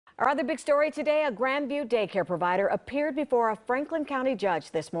Our other big story today, a Grandview daycare provider appeared before a Franklin County judge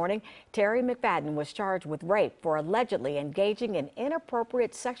this morning. Terry McFadden was charged with rape for allegedly engaging in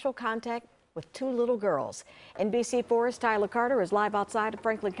inappropriate sexual contact with two little girls. NBC4's Tyler Carter is live outside of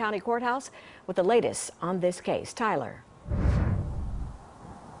Franklin County Courthouse with the latest on this case. Tyler.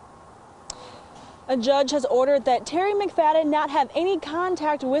 A judge has ordered that Terry McFadden not have any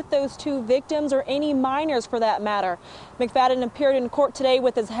contact with those two victims or any minors for that matter. McFadden appeared in court today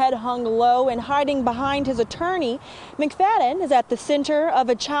with his head hung low and hiding behind his attorney. McFadden is at the center of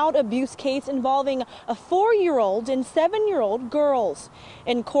a child abuse case involving a 4-year-old and 7-year-old girls.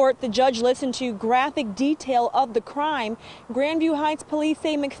 In court, the judge listened to graphic detail of the crime. Grandview Heights police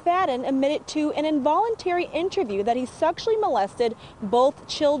say McFadden admitted to an involuntary interview that he sexually molested both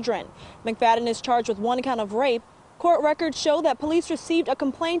children. McFadden is charged with one count of rape. Court records show that police received a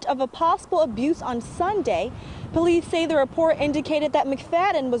complaint of a possible abuse on Sunday. Police say the report indicated that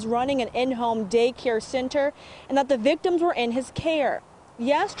McFadden was running an in-home daycare center and that the victims were in his care.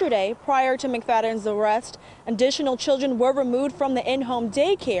 Yesterday, prior to McFadden's arrest, additional children were removed from the in-home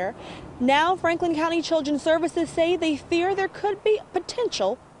daycare. Now, Franklin County Children's Services say they fear there could be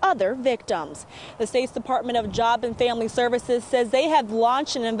potential other victims. The state's Department of Job and Family Services says they have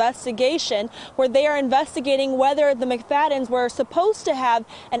launched an investigation where they are investigating whether the McFaddens were supposed to have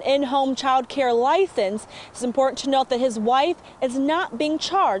an in-home child care license. It's important to note that his wife is not being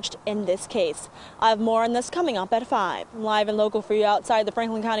charged in this case. I have more on this coming up at 5. Live and local for you outside the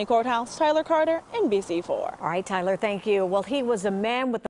Franklin County Courthouse, Tyler Carter, NBC4. All right, Tyler, thank you. Well, he was a man with